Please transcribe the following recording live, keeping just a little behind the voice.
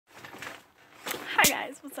Hi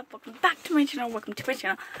guys, what's up? Welcome back to my channel. Welcome to my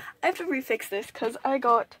channel. I have to refix this because I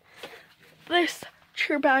got this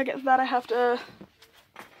cheer bag that I have to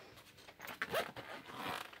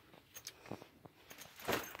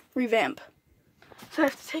revamp. So I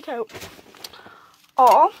have to take out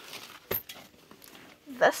all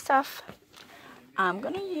this stuff I'm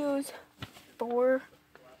gonna use for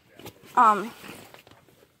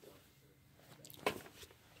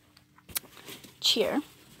cheer.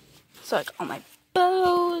 So like all my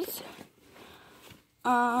bows,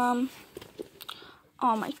 all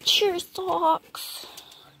my cheer socks.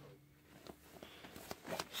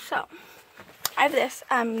 So I have this.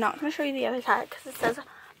 I'm not going to show you the other side because it says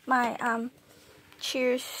my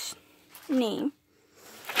cheer's name,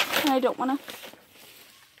 and I don't want to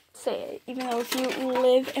say it. Even though if you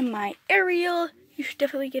live in my area, you should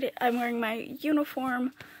definitely get it. I'm wearing my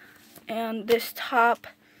uniform and this top.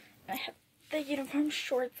 I have the uniform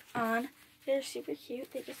shorts on. They're super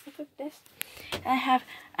cute. They just look like this. And I have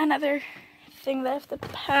another thing that I have to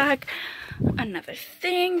pack. Another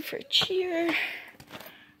thing for cheer.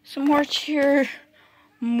 Some more cheer.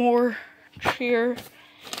 More cheer.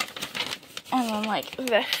 And then like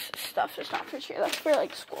this stuff is not for cheer. That's for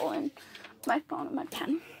like school and my phone and my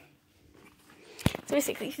pen. So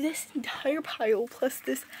basically this entire pile plus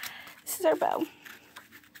this is our bow.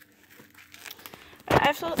 I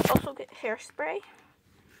have to also get hairspray.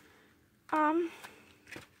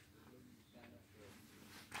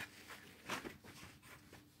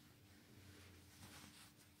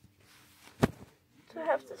 So I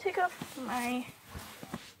have to take off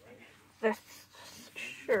this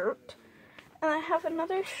shirt, and I have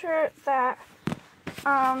another shirt that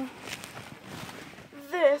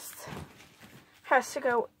this has to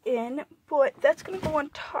go in, but that's gonna go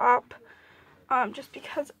on top, just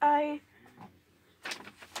because I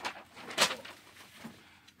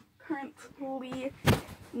currently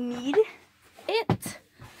need it,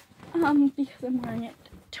 because I'm wearing it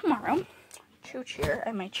tomorrow to cheer,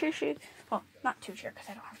 and my cheer shoes, well, not to cheer because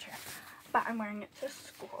I don't have cheer, but I'm wearing it to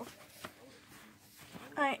school.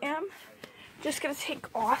 I am just gonna take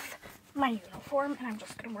off my uniform, and I'm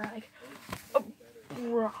just gonna wear like a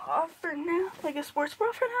bra for now, like a sports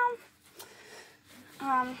bra for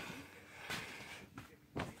now,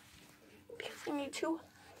 because I need to.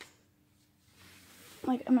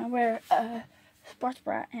 Like, I'm gonna wear a sports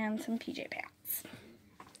bra and some PJ pants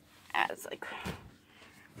as like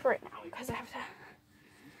for right now, because I have to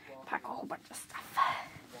pack a whole bunch of stuff.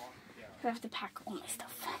 I have to pack all my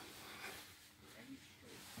stuff.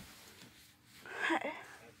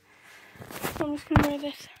 So I'm just gonna wear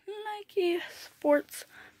this Nike sports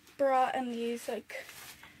bra and these like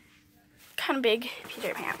kind of big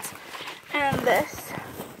PJ pants. And this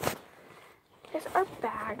is our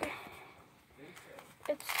bag.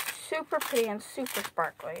 It's super pretty and super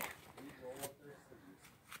sparkly.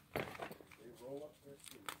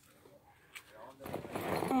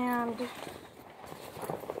 And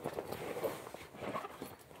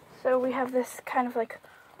so we have this kind of like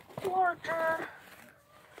larger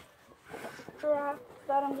strap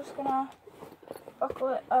that I'm just gonna buckle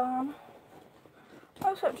it. I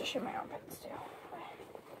also have to shave my armpits too.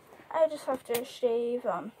 I just have to shave.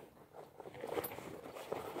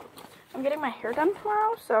 I'm getting my hair done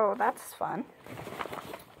tomorrow, so that's fun.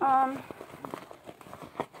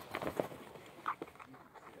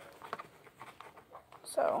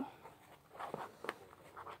 So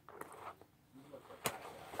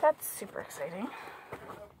that's super exciting.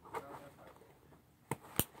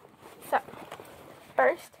 So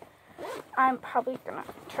first, I'm probably gonna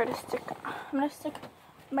try to stick. I'm gonna stick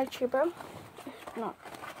my cheer bow. No.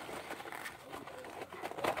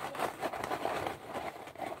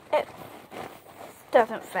 It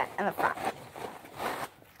doesn't fit in the front.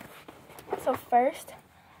 So first,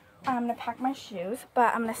 I'm gonna pack my shoes,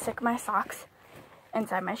 but I'm gonna stick my socks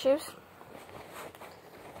inside my shoes.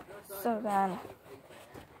 So then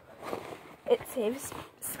it saves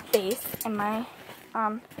space in my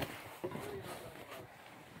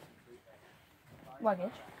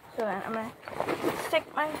luggage. So then I'm gonna stick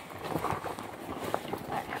my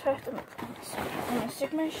I'm gonna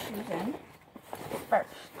stick my shoes in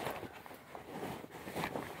first.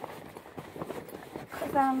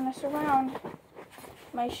 Because then I'm gonna surround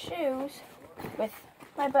my shoes with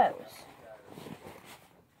my bows.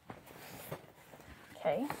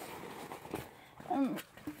 Okay. I'm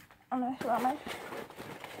gonna surround my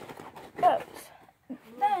bows.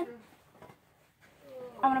 Then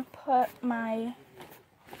I'm gonna put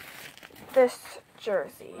this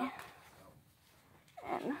jersey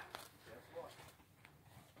in.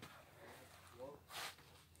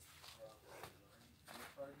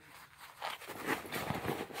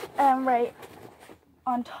 And right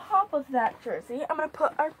on top of that jersey, I'm going to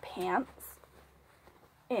put our pants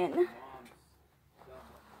in.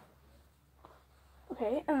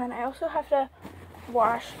 Okay, and then I also have to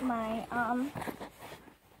wash my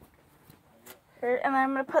shirt, and then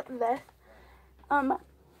I'm going to put this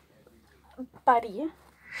Buddy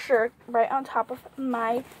shirt right on top of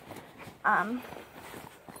my and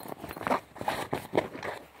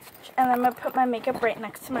I'm going to put my makeup right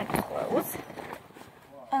next to my clothes.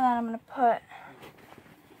 And then I'm going to put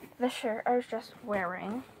the shirt I was just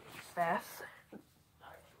wearing, this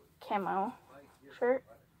camo shirt,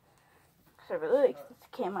 because I really like this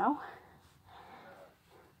camo.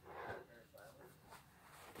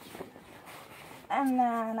 And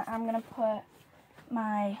then I'm going to put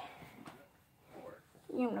my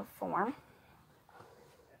uniform.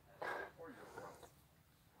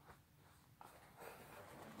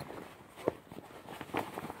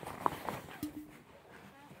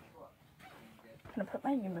 I'm going to put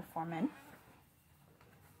my uniform in.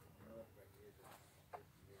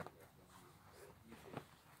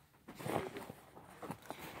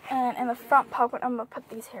 And in the front pocket, I'm going to put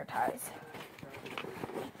these hair ties.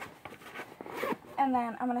 And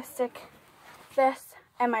then I'm going to stick this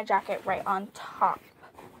and my jacket right on top.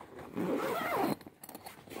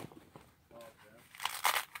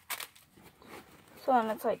 So then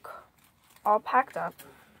it's like all packed up.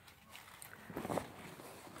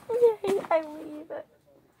 Yay, I leave it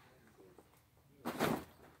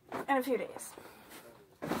in a few days.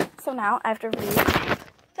 So now I have to read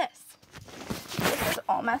this. This is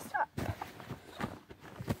all messed up.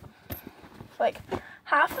 Like,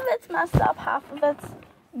 half of it's messed up, half of it's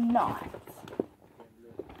not.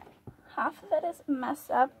 Half of it is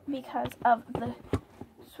messed up because of the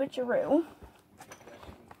switcheroo.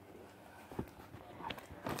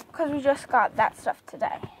 Because we just got that stuff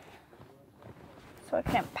today. So I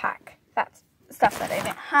can't pack that stuff that I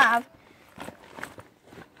didn't have.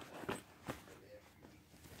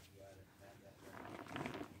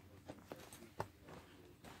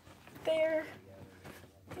 There.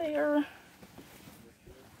 There.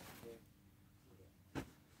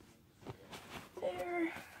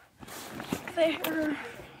 There. There.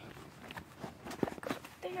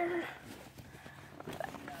 There.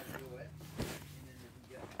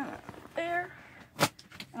 There.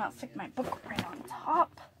 And I'll stick my book right on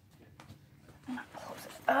top. And I'll close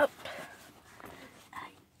it up.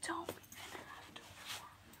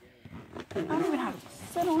 I don't even have to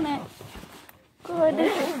sit on it. Good.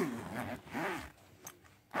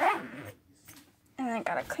 And I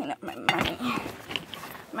gotta clean up my money.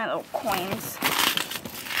 My little coins.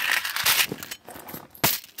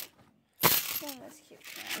 And this cute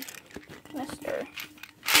canister.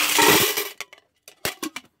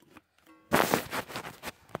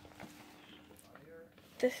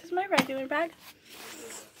 This is my regular bag.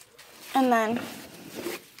 And then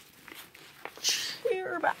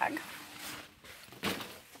cheer bag.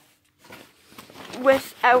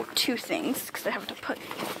 Without two things, because I have to put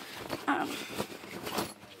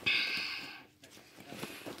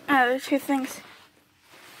two things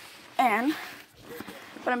in.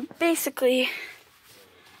 But I'm basically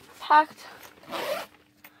packed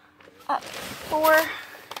up for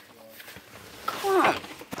clump.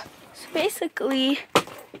 So basically,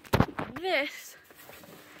 this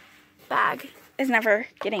bag is never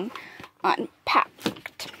getting unpacked.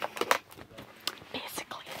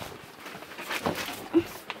 Basically.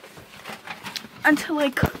 Until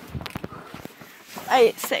like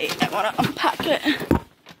I say I want to unpack it.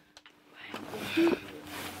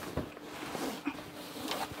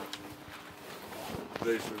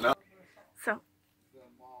 So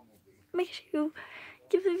make sure you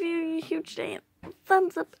give the video a huge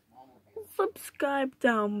thumbs up, subscribe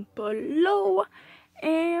down below,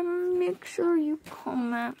 and make sure you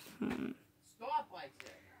comment.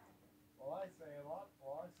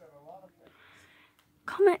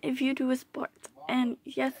 Comment if you do a sport, and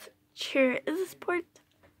yes, cheer is a sport.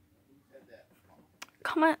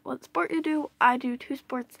 Comment what sport you do. I do 2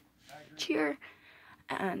 sports, cheer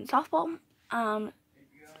and softball.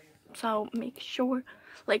 So make sure,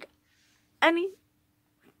 like, any,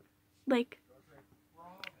 like,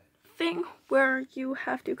 thing where you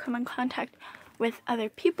have to come in contact with other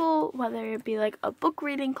people, whether it be like a book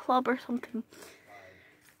reading club or something,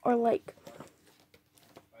 or like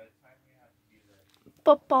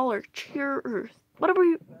football or cheer or whatever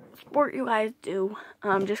sport you guys do,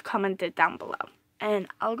 just comment it down below. And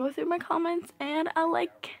I'll go through my comments and I'll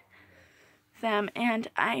like them, and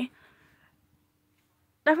I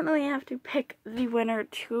definitely have to pick the winner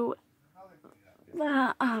to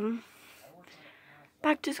the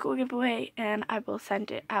back to school giveaway, and I will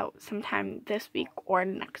send it out sometime this week or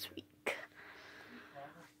next week.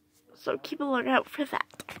 So keep a lookout for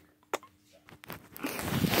that.